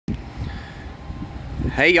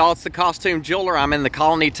Hey y'all, it's the Costume Jeweler. I'm in the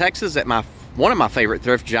Colony, Texas at one of my favorite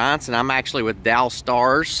thrift giants, and I'm actually with Dal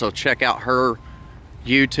Stars, so check out her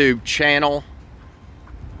YouTube channel.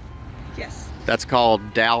 Yes. That's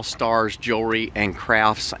called Dal Stars Jewelry and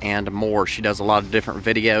Crafts and More. She does a lot of different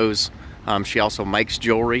videos. She also makes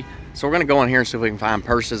jewelry. So we're gonna go in here and see if we can find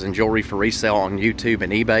purses and jewelry for resale on YouTube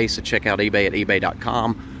and eBay. So check out eBay at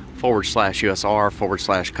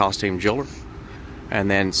ebay.com/USR/costume jeweler. And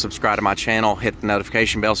then subscribe to my channel, hit the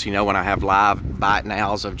notification bell so you know when I have live buy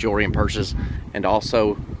nows of jewelry and purses, and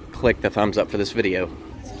also click the thumbs up for this video.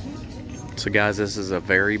 So guys, this is a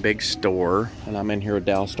very big store, and I'm in here with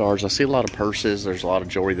Dal Stars. I see a lot of purses, there's a lot of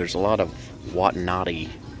jewelry, there's a lot of whatnotty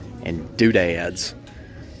and doodads.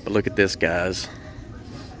 But look at this, guys.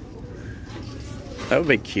 That would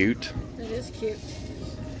be cute. It is cute.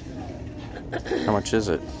 How much is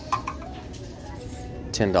it?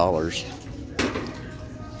 $10.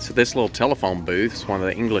 So this little telephone booth is one of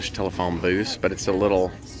the English telephone booths, but it's a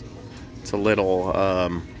little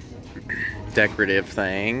decorative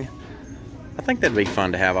thing. I think that'd be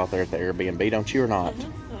fun to have out there at the Airbnb, don't you, or not? I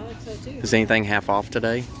think so too. Is anything half off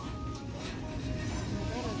today?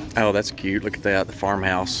 Oh, that's cute. Look at that, the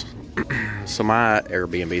farmhouse. So my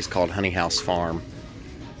Airbnb is called Honey House Farm.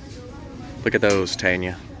 Look at those,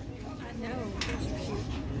 Tanya. I know. Those are cute.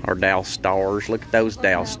 Our Dal Stars. Look at those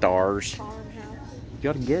Dal Stars. You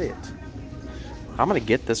ought to get it. I'm gonna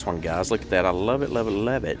get this one, guys. Look at that. I love it, love it,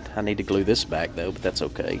 love it. I need to glue this back though, but that's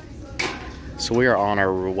okay. So we are on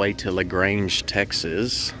our way to LaGrange,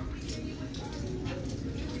 Texas.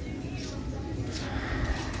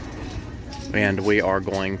 And we are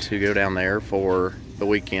going to go down there for the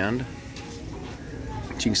weekend.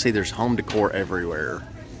 As you can see, there's home decor everywhere.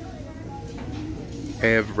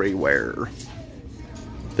 Everywhere.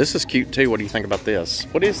 This is cute too. What do you think about this?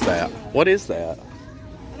 What is that? What is that?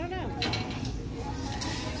 I don't know.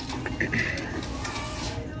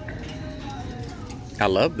 I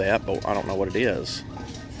love that, but I don't know what it is.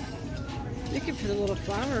 You could put a little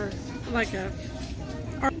flower, like a...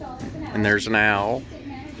 And there's an owl.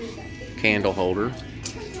 Candle holder.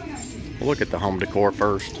 We'll look at the home decor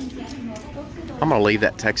first. I'm gonna leave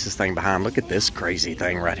that Texas thing behind. Look at this crazy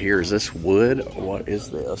thing right here. Is this wood? What is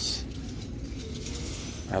this?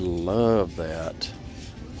 I love that.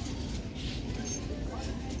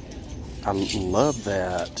 I love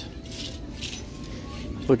that.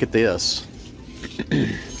 Look at this.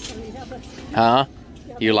 Huh?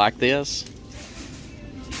 You like this?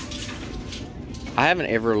 I haven't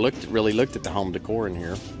ever really looked at the home decor in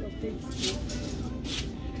here.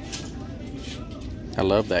 I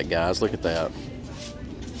love that, guys. Look at that.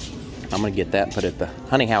 I'm gonna get that and put it at the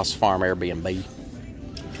Honey House Farm Airbnb.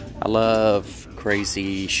 I love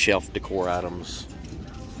crazy shelf decor items.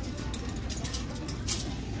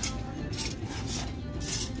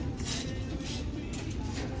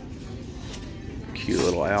 Cute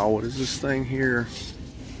little owl. What is this thing here?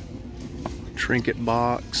 Trinket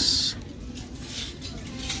box.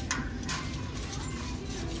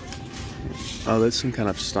 Oh, that's some kind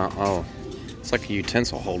of stuff. Oh, it's like a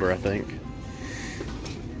utensil holder, I think.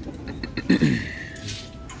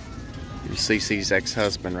 Cece's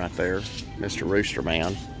ex-husband right there, Mr. Rooster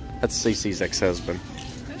Man. That's Cece's ex-husband.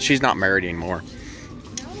 She's not married anymore. No,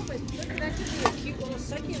 but look, that could be a cute little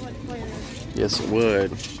succulent planter. Yes, it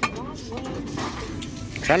would.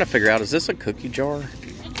 I'm trying to figure out, is this a cookie jar?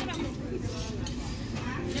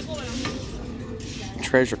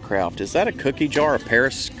 Treasure Craft. Is that a cookie jar? A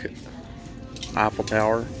Paris Eiffel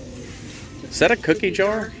Tower? Is that a cookie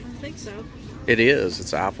jar? I think so. It is.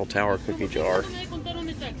 It's an Eiffel Tower cookie jar. No,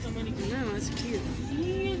 it's cute.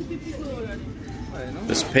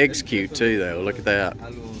 This pig's cute too, though. Look at that.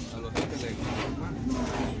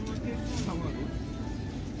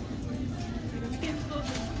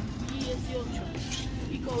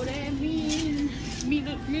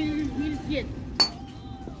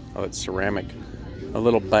 Oh, it's ceramic. A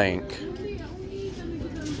little bank.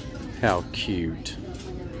 How cute.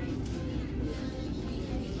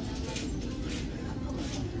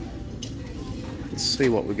 Let's see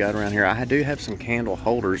what we got around here. I do have some candle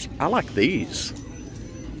holders. I like these.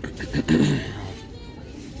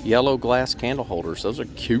 Yellow glass candle holders. Those are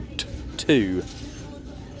cute too.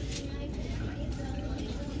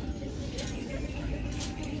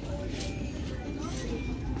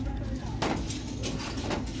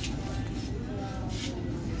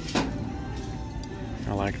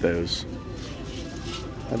 I like those.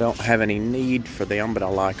 I don't have any need for them, but I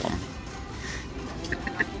like them.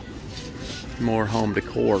 More home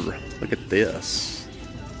decor. Look at this.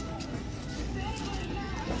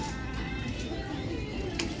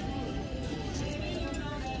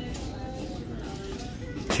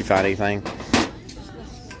 you find anything?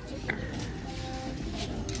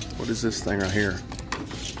 What is this thing right here?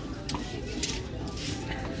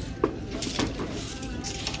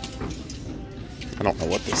 I don't know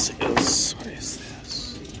what this is. What is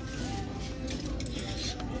this?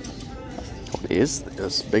 What is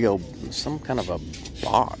this? Big old, some kind of a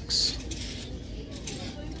box.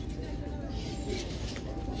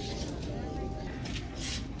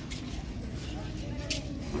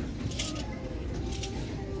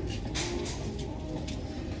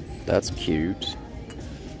 That's cute,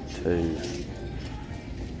 too.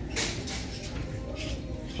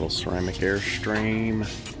 Little ceramic Airstream.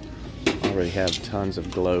 Already have tons of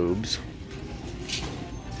globes.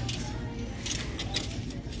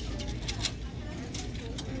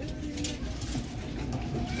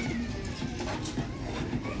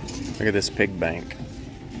 Look at this pig bank.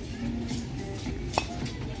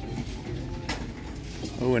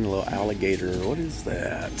 Oh, and a little alligator. What is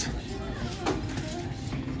that?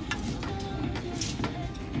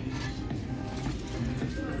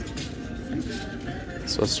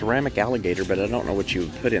 So a ceramic alligator, but I don't know what you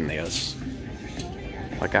would put in this.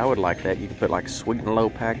 Like, I would like that. You could put like Sweet and Low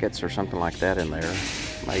packets or something like that in there,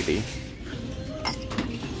 maybe.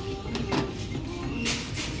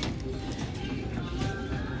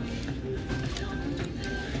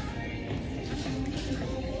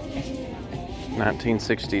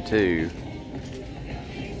 $1962.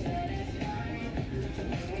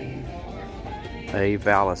 A.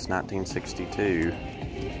 Vallis, 1962.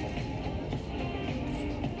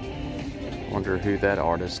 Wonder who that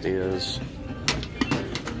artist is.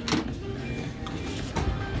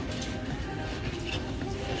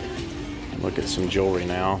 Look at some jewelry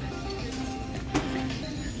now.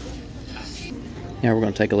 Now we're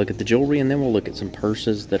going to take a look at the jewelry, and then we'll look at some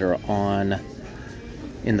purses that are on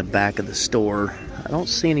in the back of the store. I don't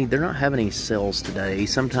see any, they're not having any sales today.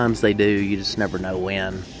 Sometimes they do, you just never know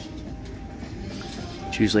when.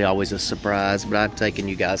 It's usually always a surprise, but I've taken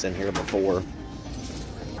you guys in here before.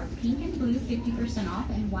 Pink and blue 50% off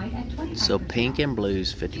and white at 25%. So pink and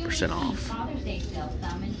blue's 50% off. Father's Day sale,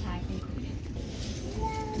 thumb and tags included.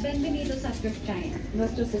 Bienvenidos a Thrift Giant.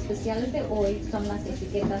 Nuestros especiales de hoy son las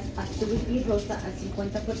etiquetas azul y rosa al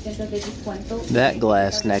 50% de descuento. That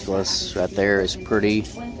glass necklace right there is pretty.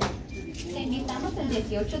 Te invitamos el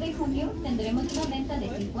 18 de junio, tendremos una venta de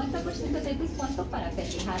 50% de descuento para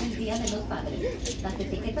festejar el Día de los Padres. Las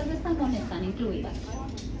etiquetas de salmón están incluidas.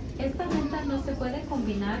 Esta venta no se puede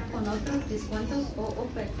combinar con otros descuentos o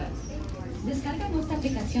ofertas. Descarga nuestra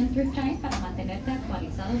aplicación Thrift Giant para mantenerte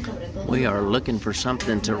actualizado sobre todo. We are looking for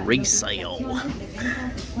something to resell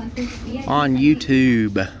on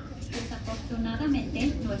YouTube.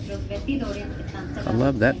 I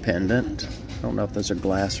love that pendant. I don't know if those are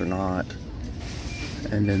glass or not.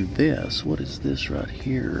 And then this, what is this right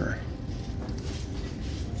here?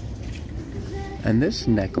 And this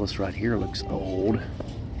necklace right here looks old.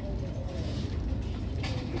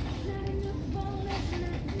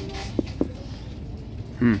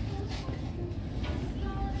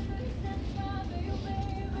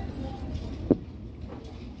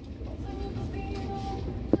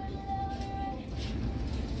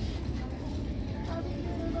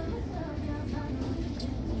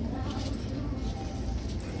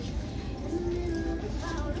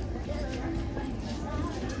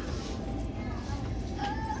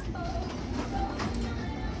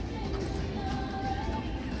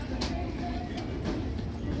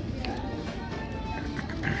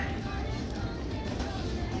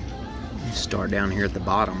 Start down here at the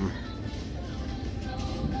bottom.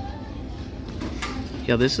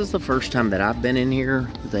 Yeah, this is the first time that I've been in here.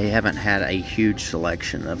 They haven't had a huge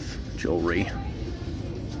selection of jewelry.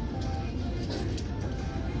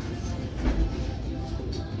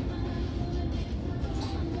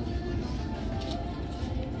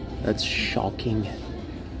 That's shocking.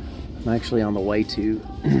 I'm actually on the way to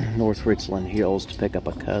North Richland Hills to pick up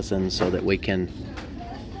a cousin so that we can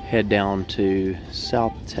head down to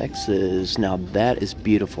South Texas. Now that is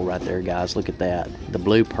beautiful right there, guys. Look at that. The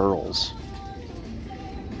blue pearls.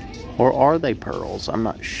 Or are they pearls? I'm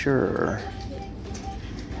not sure.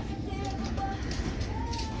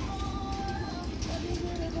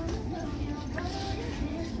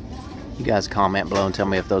 You guys comment below and tell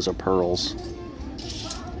me if those are pearls.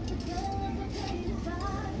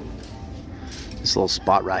 This little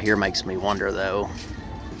spot right here makes me wonder though.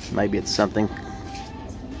 Maybe it's something.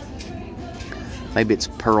 Maybe it's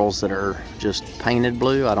pearls that are just painted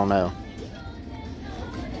blue. I don't know.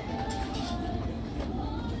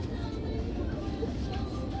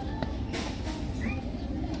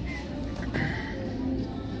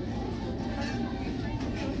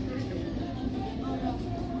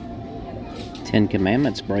 Ten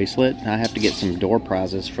Commandments bracelet. I have to get some door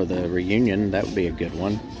prizes for the reunion. That would be a good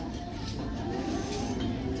one.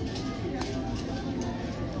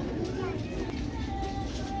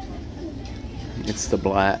 It's the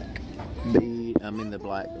black the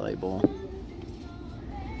black label.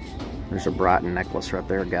 There's a Brighton necklace right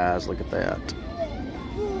there, guys. Look at that.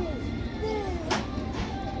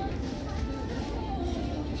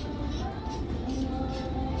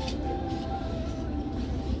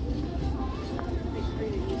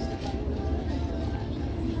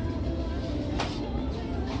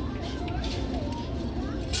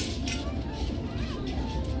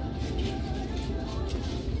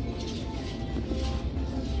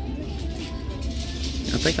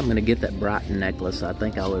 I think I'm gonna get that Brighton necklace. I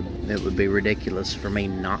think it would be ridiculous for me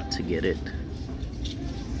not to get it.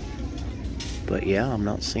 But yeah, I'm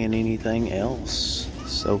not seeing anything else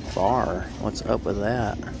so far. What's up with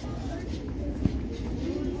that?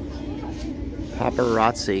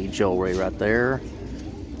 Paparazzi jewelry right there.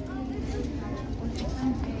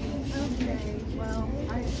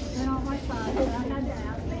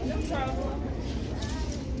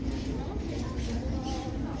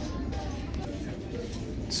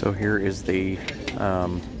 So here is the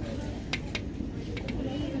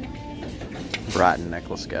Brighton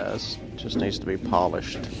necklace, guys. Just needs to be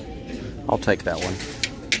polished. I'll take that one.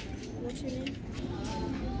 What's your name?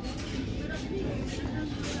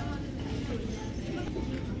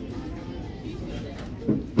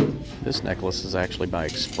 This necklace is actually by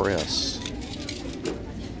Express.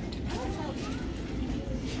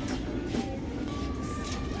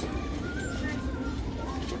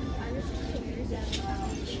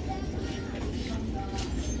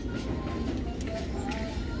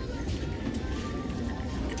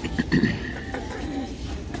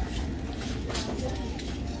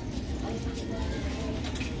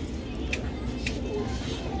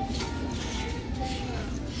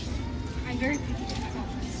 I'm very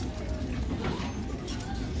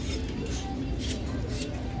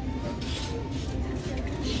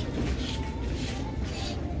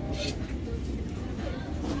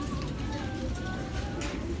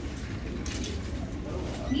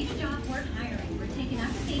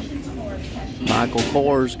Michael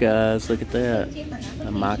Kors, guys, look at that.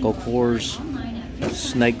 A Michael Kors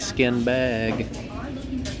snakeskin bag.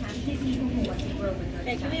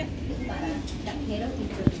 Hey, come here.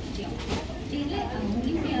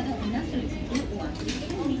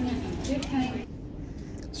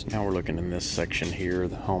 So now we're looking in this section here,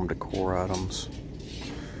 the home decor items.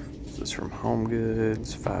 This is from Home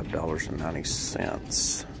Goods,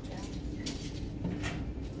 $5.90.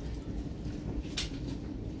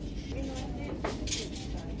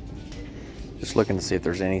 Just looking to see if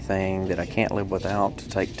there's anything that I can't live without to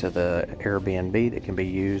take to the Airbnb that can be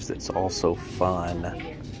used that's also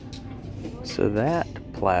fun. So that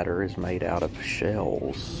platter is made out of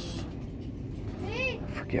shells. I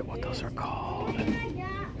forget what those are called.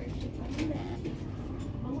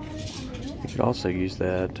 You could also use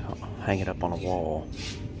that, hang it up on a wall.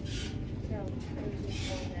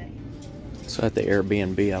 So at the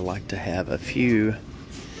Airbnb, I like to have a few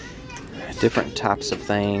different types of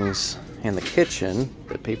things in the kitchen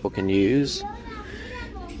that people can use.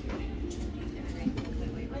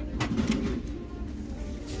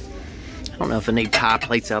 I don't know if I need pie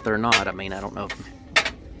plates out there or not. I mean, I don't know if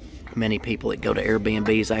many people that go to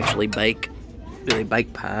Airbnbs actually bake. Do they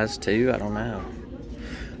bake pies too? I don't know.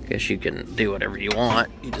 I guess you can do whatever you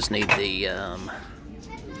want. You just need the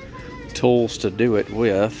tools to do it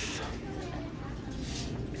with.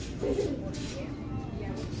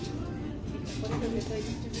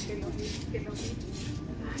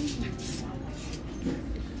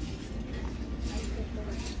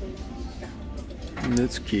 And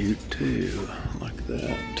that's cute too, like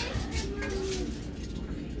that.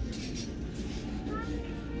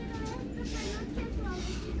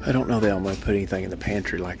 I don't know that I'm going to put anything in the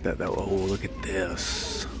pantry like that though. Oh, look at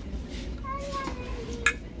this.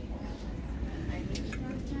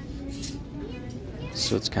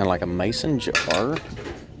 So it's kind of like a mason jar.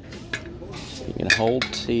 You can hold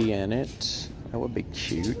tea in it. That would be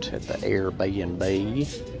cute at the Airbnb.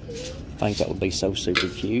 I think that would be so super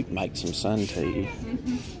cute. Make some sun tea.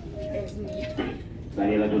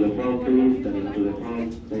 Daniela to the front, please. Daniela to the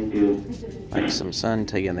front. Thank you. Make some sun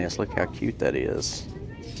tea in this. Look how cute that is.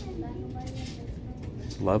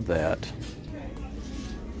 Love that.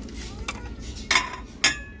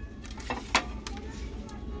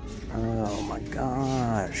 Oh my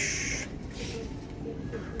gosh.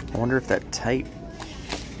 I wonder if that tape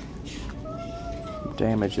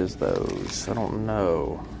damages those. I don't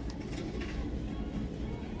know.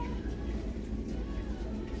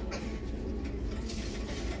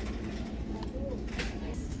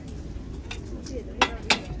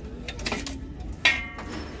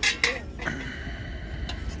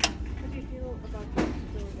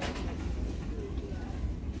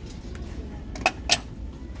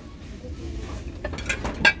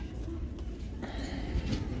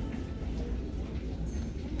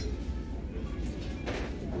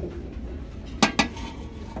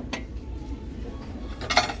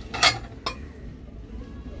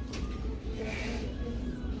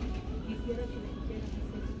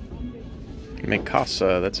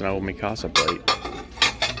 Mikasa, that's an old Mikasa plate.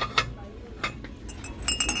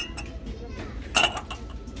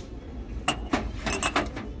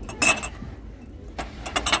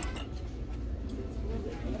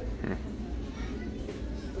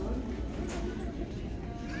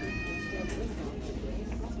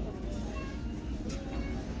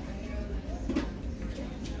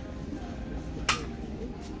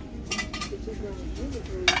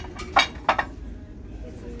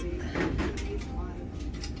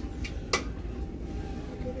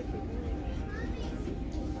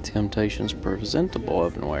 Temptations presentable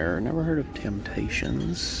ovenware. Never heard of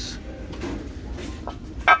Temptations.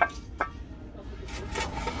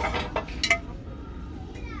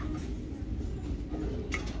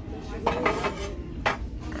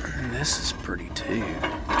 And this is pretty too.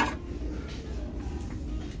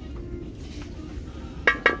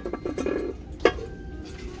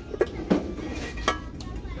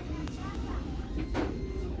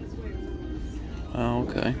 Oh,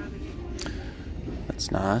 okay.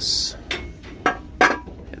 That's nice.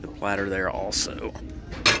 Have the platter there also.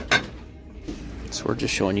 So we're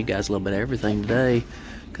just showing you guys a little bit of everything today,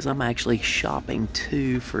 because I'm actually shopping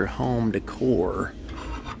too for home decor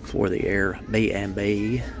for the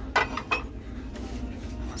Airbnb.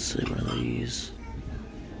 Let's see, what are these?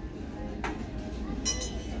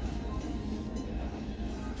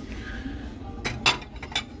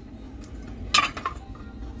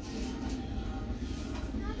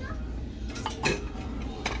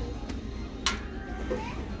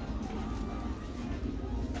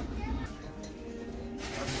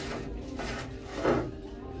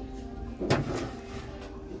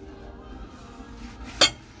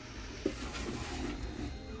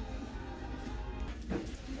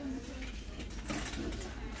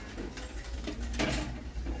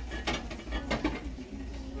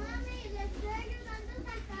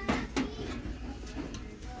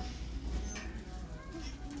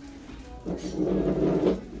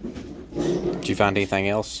 Did you find anything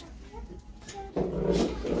else?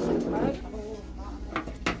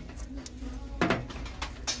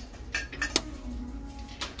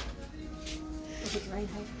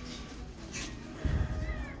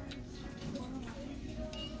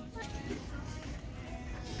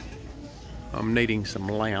 I'm needing some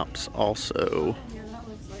lamps also.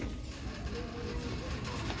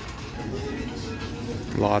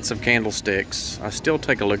 Lots of candlesticks. I still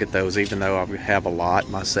take a look at those even though I have a lot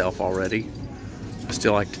myself already. I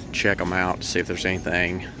still like to check them out to see if there's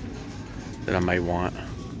anything that I may want.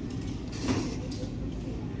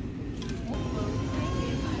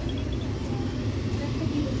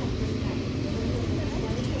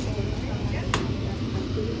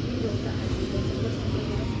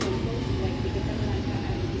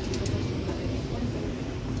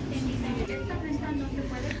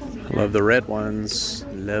 Love the red ones.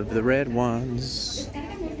 Love the red ones.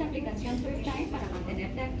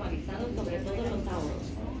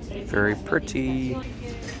 Very pretty.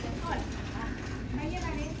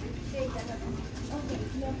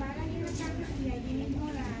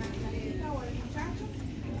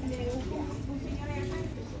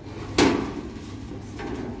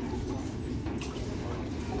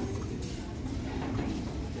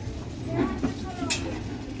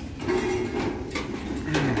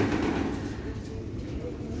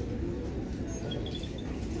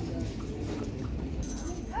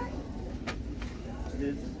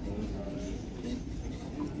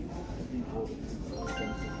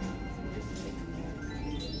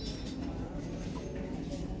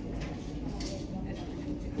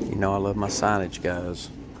 You know I love my signage, guys.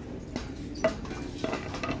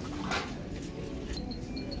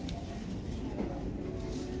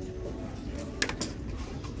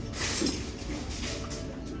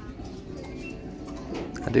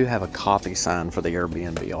 I do have a coffee sign for the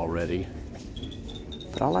Airbnb already,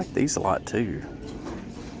 but I like these a lot too.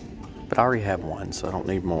 But I already have one, so I don't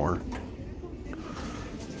need more.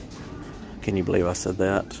 Can you believe I said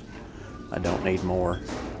that? I don't need more.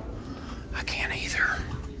 I can't either.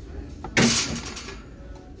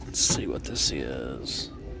 Let's see what this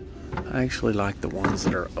is. I actually like the ones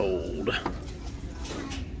that are old.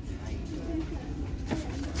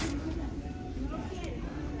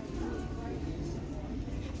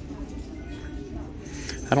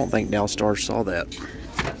 I don't think Dowstar saw that.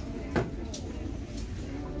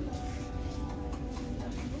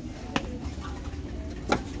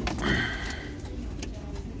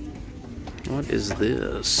 What is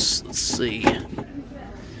this? Let's see.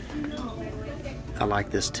 I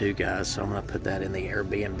like this too, guys, so I'm going to put that in the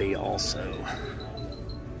Airbnb also.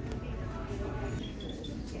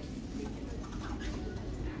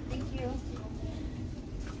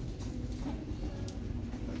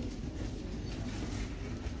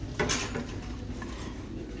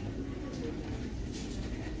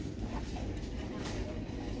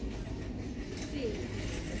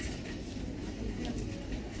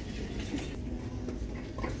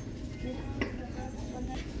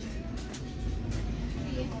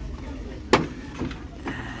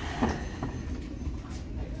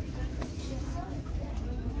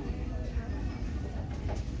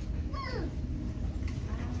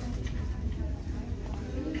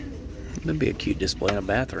 That'd be a cute display in a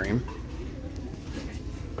bathroom.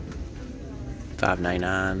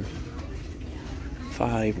 $5.99.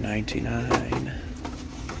 $5.99.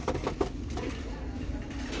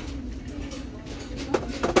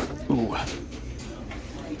 Ooh.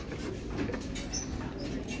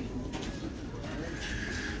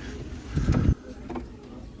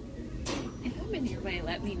 If I'm in your way,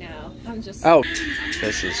 let me know. I'm just. Oh,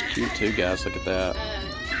 this is cute too, guys. Look at that.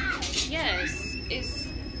 Yes.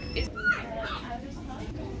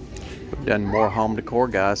 We've done more home decor,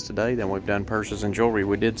 guys, today than we've done purses and jewelry.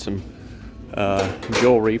 We did some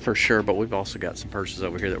jewelry for sure, but we've also got some purses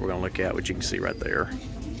over here that we're going to look at, which you can see right there.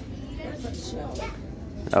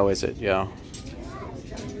 Oh, is it? Yeah.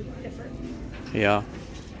 Yeah.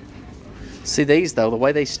 See these, though, the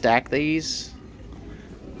way they stack these.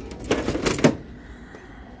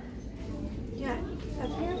 Yeah,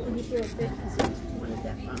 apparently he threw a fit because he wanted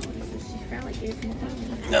that phone. So she finally gave him the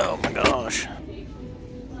phone. Oh my gosh.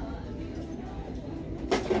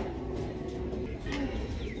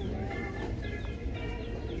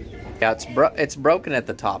 Yeah, it's broken at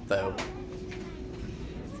the top though.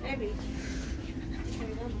 It's heavy.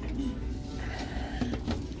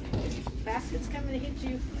 Basket's coming to hit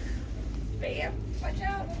you. Bam! Watch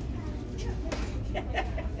out!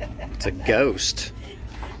 It's a ghost.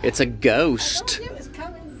 It's a ghost. I told you it was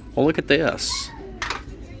coming. Well, look at this.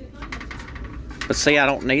 But see, I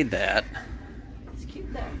don't need that. It's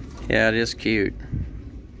cute though. Yeah, it is cute.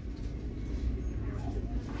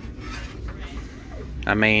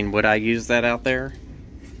 I mean, would I use that out there?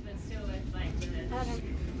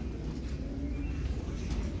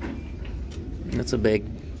 That's a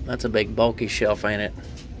big bulky shelf, ain't it?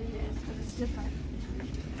 It's different.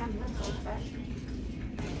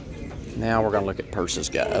 Now we're gonna look at purses,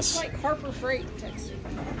 It's guys. like Harbor Freight texting.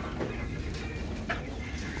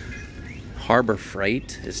 Harbor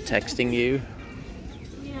Freight is texting you.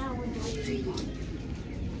 Yeah, we're doing.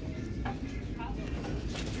 I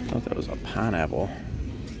thought that was a pineapple.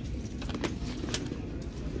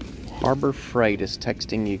 Harbor Freight is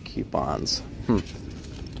texting you coupons.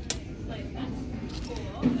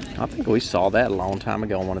 I think we saw that a long time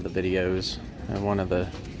ago in one of the videos. And one of the...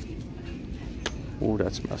 Ooh,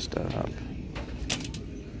 that's messed up.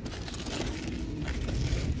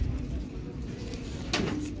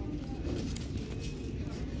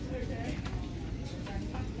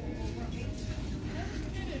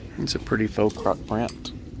 It's a pretty faux croc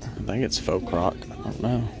print. I think it's faux croc. I don't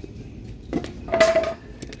know.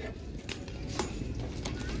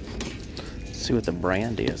 Let's see what the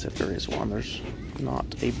brand is, if there is one. There's not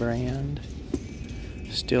a brand.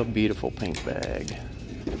 Still beautiful pink bag.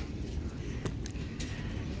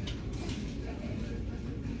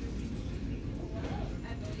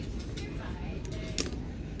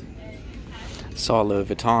 Saw Louis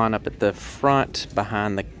Vuitton up at the front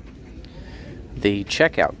behind the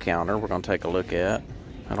checkout counter. We're going to take a look at.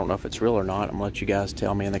 I don't know if it's real or not. I'm going to let you guys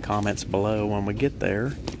tell me in the comments below when we get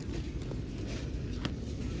there.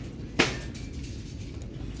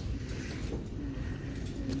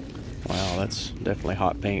 Wow, that's definitely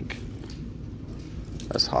hot pink.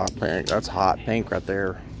 That's hot pink. That's hot pink right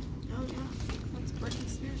there. Oh yeah, that's Britney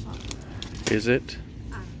Spears on. Is it?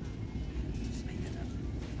 I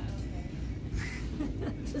don't know.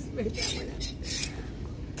 Just made that one up.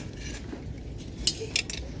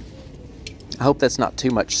 I hope that's not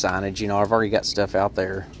too much signage. You know, I've already got stuff out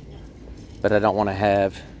there, but I don't want to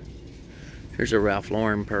have... Here's a Ralph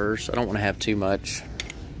Lauren purse. I don't want to have too much.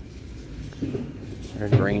 They're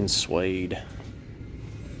green suede.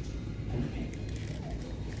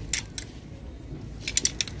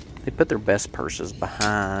 They put their best purses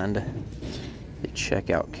behind the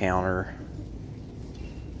checkout counter.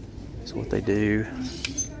 That's what they do.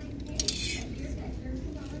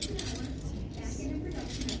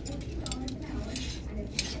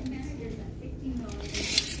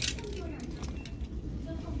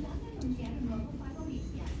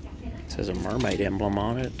 It says a mermaid emblem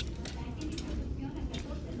on it.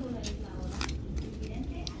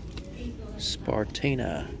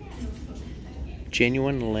 Spartina.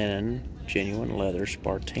 Genuine linen, genuine leather,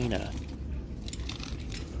 Spartina.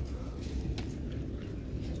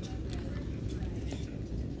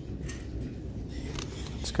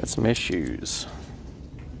 It's got some issues.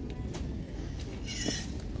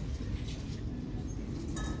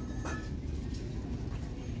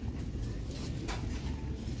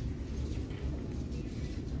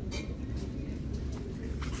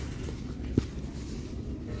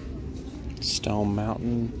 Stone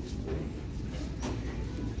Mountain.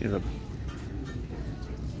 You have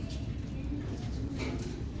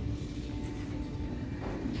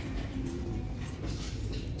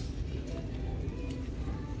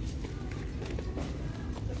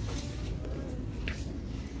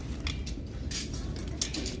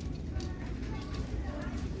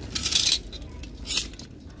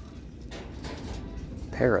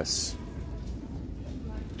Paris.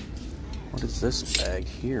 What is this bag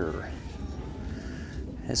here?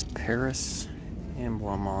 It has Paris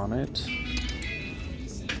emblem on it.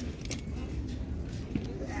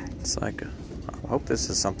 It's like, I hope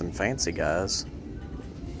this is something fancy, guys.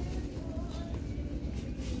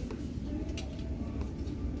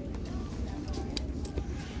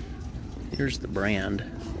 Here's the brand.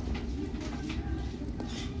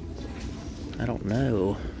 I don't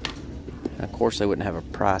know. And of course, they wouldn't have a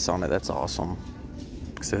price on it. That's awesome.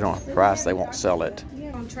 Because if they don't have a price, they won't sell it.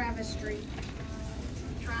 Yeah, on Travis Street.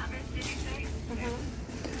 Travis, did you say?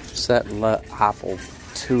 So that Eiffel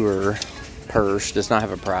Tour purse does not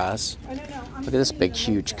have a price. Oh, no. Look at this big,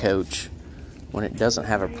 huge coach. When it doesn't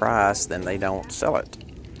have a price, then they don't sell it.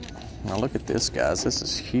 Now look at this, guys. This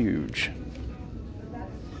is huge.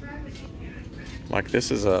 Like this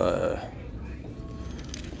is like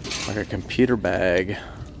a computer bag.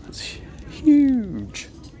 It's huge.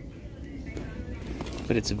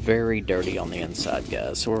 But it's very dirty on the inside,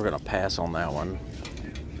 guys. So we're gonna pass on that one.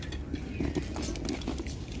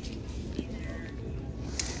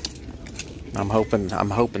 I'm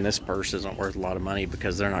hoping this purse isn't worth a lot of money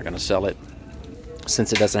because they're not gonna sell it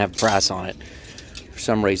since it doesn't have a price on it. For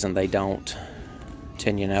some reason they don't.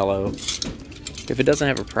 Tignanello. If it doesn't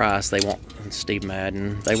have a price, they won't. Steve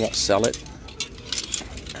Madden, they won't sell it.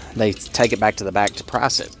 They take it back to the back to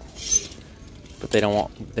price it, but they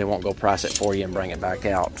won't go price it for you and bring it back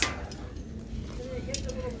out.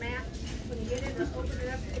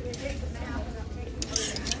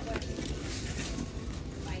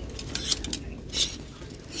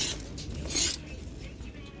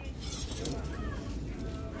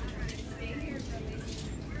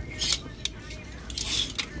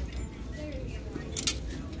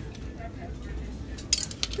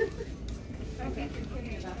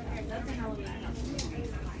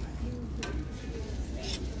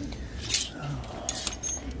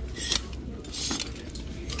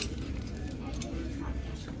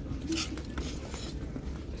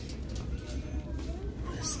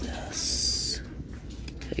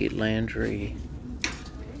 Kate Landry.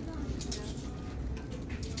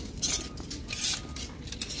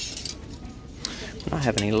 I'm not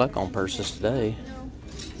having any luck on purses today.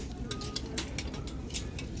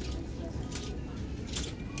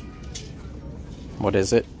 What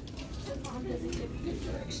is it?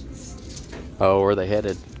 Oh, where are they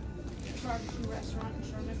headed?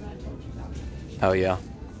 Oh, yeah.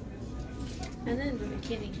 And then the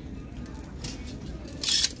McKinney.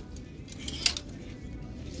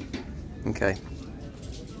 Okay.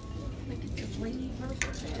 Look at the lady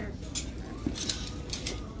purse there.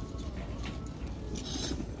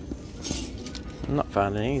 I'm not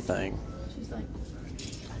finding anything. She's like,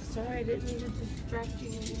 sorry, I didn't mean to distract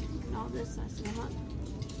you and all this. I said,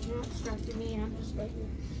 you're not distracting me. I'm just waiting.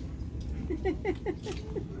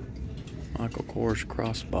 Michael Kors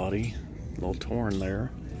crossbody. A little torn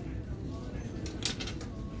there.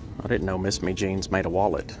 I didn't know Miss Me Jeans made a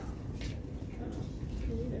wallet.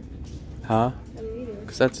 Huh?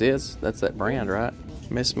 Because that's that brand, right?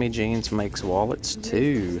 Miss Me Jeans makes wallets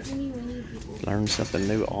too. Learn something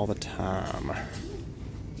new all the time.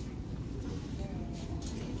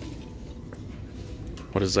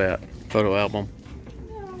 What is that? Photo album?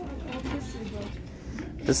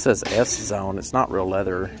 This says S Zone. It's not real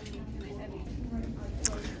leather.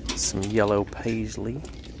 Some yellow paisley.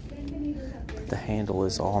 The handle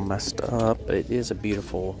is all messed up, but it is a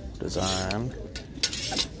beautiful design.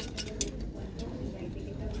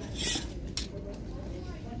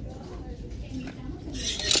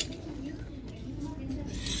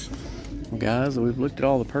 Guys, we've looked at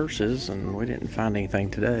all the purses and we didn't find anything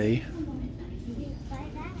today.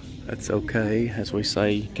 That's okay. As we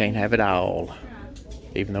say, you can't have it all,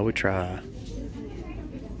 even though we try.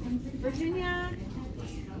 Virginia.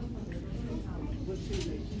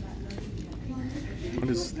 What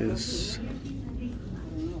is this?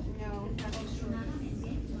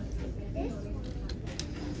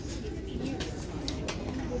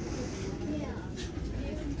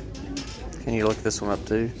 Can you look this one up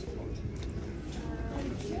too?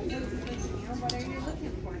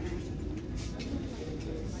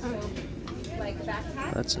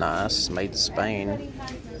 That's nice. It's made in Spain.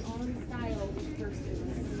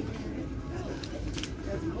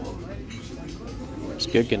 It's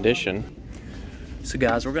good condition. So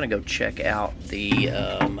guys, we're gonna go check out the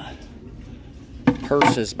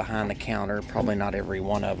purses behind the counter. Probably not every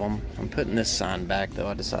one of them. I'm putting this sign back though.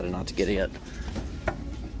 I decided not to get it.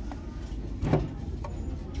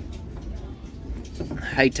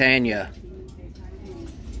 Hey Tanya.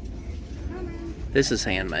 This is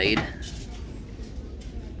handmade.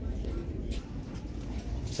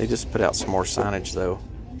 They just put out some more signage though.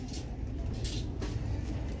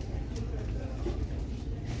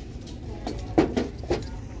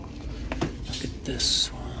 Look at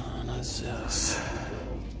this one. What's this?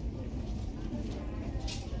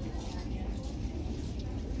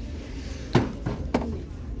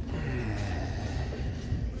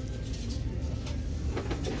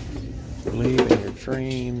 Believe in your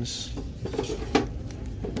dreams.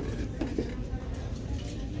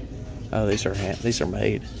 Oh, these are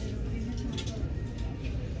made.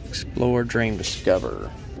 Explore, dream,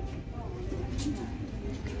 discover.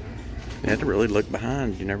 You have to really look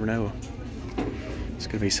behind. You never know. It's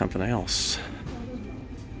gonna be something else.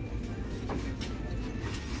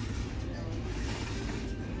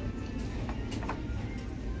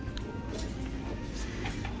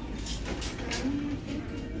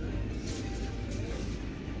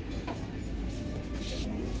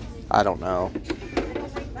 I don't know.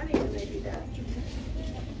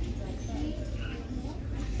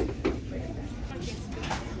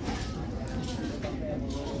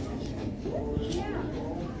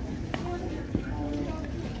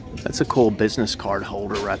 That's a cool business card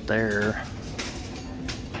holder right there.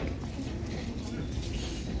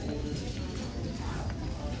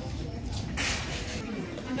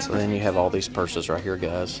 So then you have all these purses right here,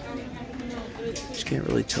 guys. Just can't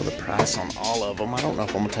really tell the price on all of them. I don't know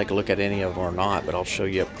if I'm gonna take a look at any of them or not, but I'll show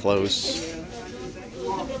you up close.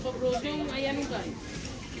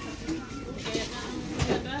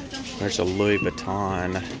 There's a Louis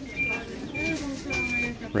Vuitton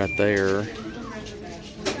right there.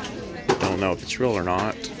 Don't know if it's real or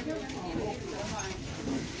not.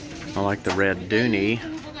 I like the red Dooney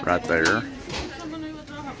right there.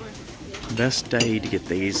 Best day to get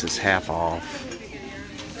these is half off.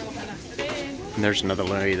 And there's another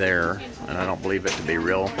Louis there, and I don't believe it to be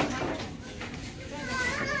real.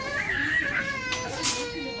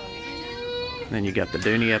 Then you got the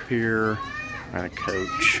Dooney up here, and a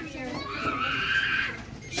Coach.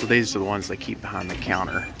 So these are the ones they keep behind the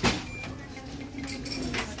counter.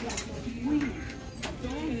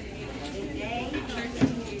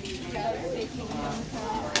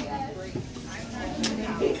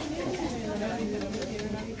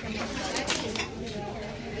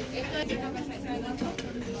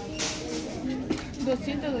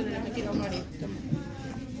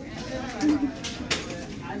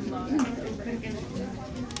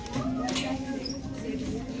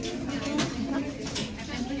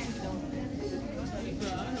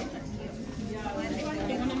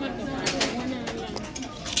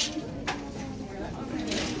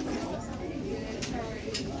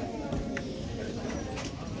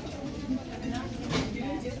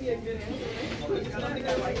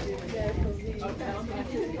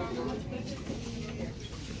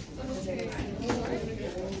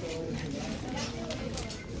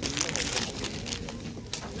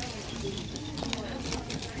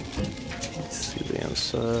 Let's see the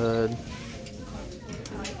inside.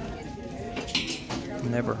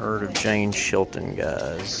 Never heard of Jane Shilton,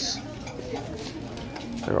 guys.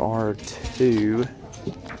 There are two.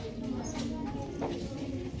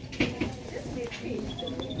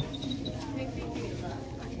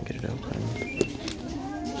 Get it open.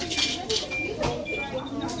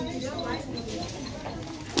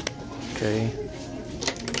 Okay.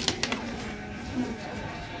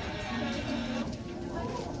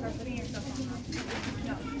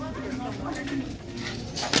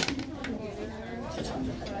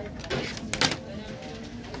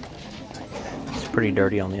 It's pretty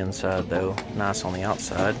dirty on the inside though. Nice on the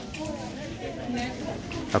outside.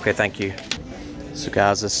 Okay, thank you. So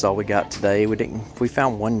guys, this is all we got today. We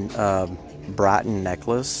found one Brighton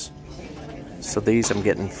necklace. So these I'm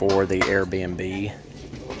getting for the Airbnb.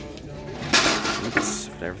 Oops,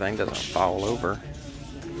 everything doesn't fall over.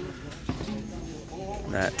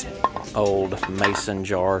 That old mason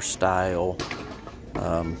jar style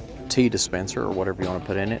tea dispenser, or whatever you want to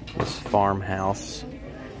put in it. This farmhouse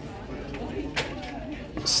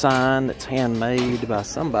sign that's handmade by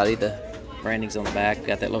somebody. The branding's on the back.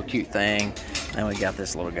 Got that little cute thing. And we got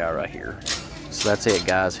this little guy right here. So that's it,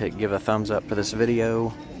 guys. Give a thumbs up for this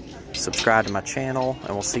video. Subscribe to my channel,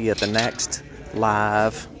 and we'll see you at the next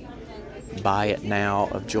live buy it now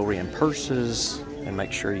of jewelry and purses. And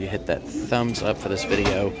make sure you hit that thumbs up for this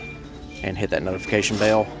video and hit that notification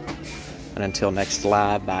bell. And until next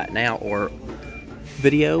live buy it now or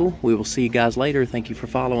video, we will see you guys later. Thank you for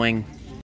following.